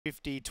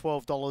$50,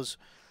 $12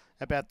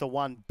 about the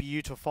one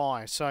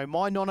Beautify. So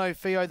My Nono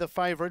Fio, the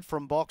favourite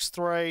from box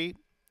 3.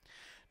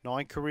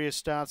 9 career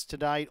starts to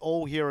date,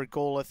 all here at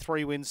Gawler.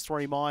 3 wins,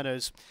 3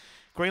 minors.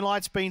 Green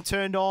light's been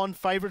turned on.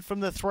 Favourite from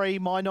the 3,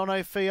 My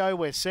Nono Fio.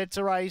 We're set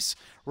to race.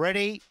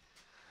 Ready?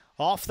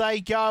 Off they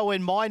go,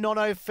 and My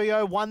Nono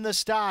Fio won the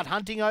start.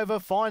 Hunting over,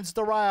 finds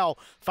the rail.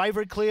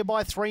 Favourite clear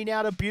by 3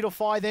 now to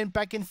Beautify, then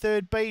back in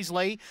third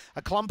Beasley.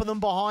 A clump of them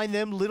behind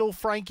them, Little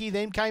Frankie,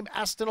 then came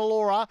Aston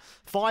Allura.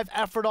 5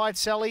 Aphrodite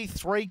Sally,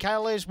 3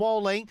 Kayles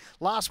Walling.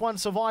 Last one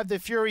survived the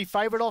Fury.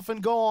 Favourite off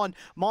and gone.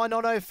 My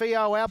Nono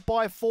Fio out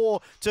by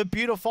 4 to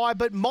Beautify,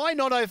 but My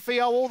Nono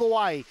Fio all the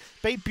way.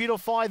 Beat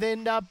Beautify,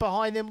 then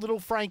behind them Little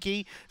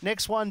Frankie.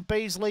 Next one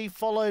Beasley,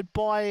 followed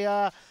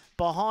by...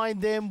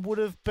 behind them would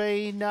have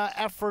been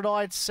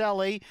Aphrodite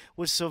Sally,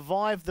 was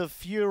Survive the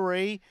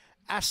Fury,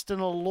 Aston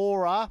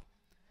Allura,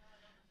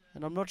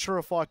 and I'm not sure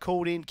if I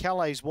called in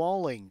Kayles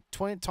Walling.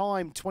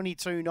 Time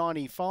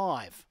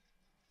 22.95.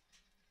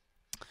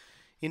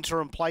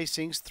 Interim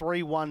placings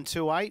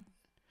 3128.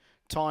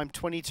 Time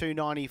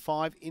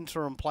 22.95.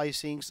 Interim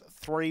placings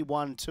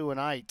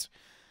 3-1, 8.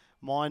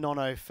 My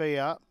Nono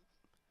Fio,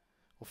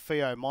 or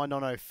Fio, My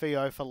Nono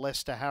Fio for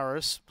Lester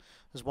Harris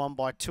has won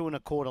by 2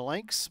 1/4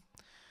 lengths.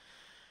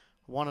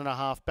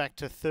 1.5 back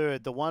to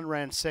third. The 1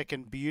 ran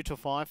second,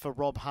 Beautify for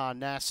Rob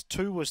Harnass.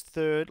 2 was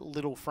third,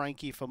 Little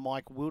Frankie for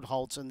Mike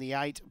Wildholtz. And the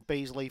 8,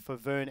 Beasley for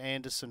Vern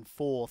Anderson,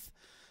 fourth.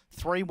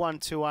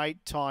 3-1-2-8,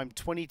 time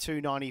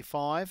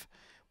 22.95.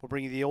 We'll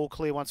bring you the all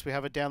clear once we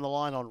have it down the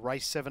line on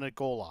race 7 at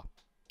Gawler.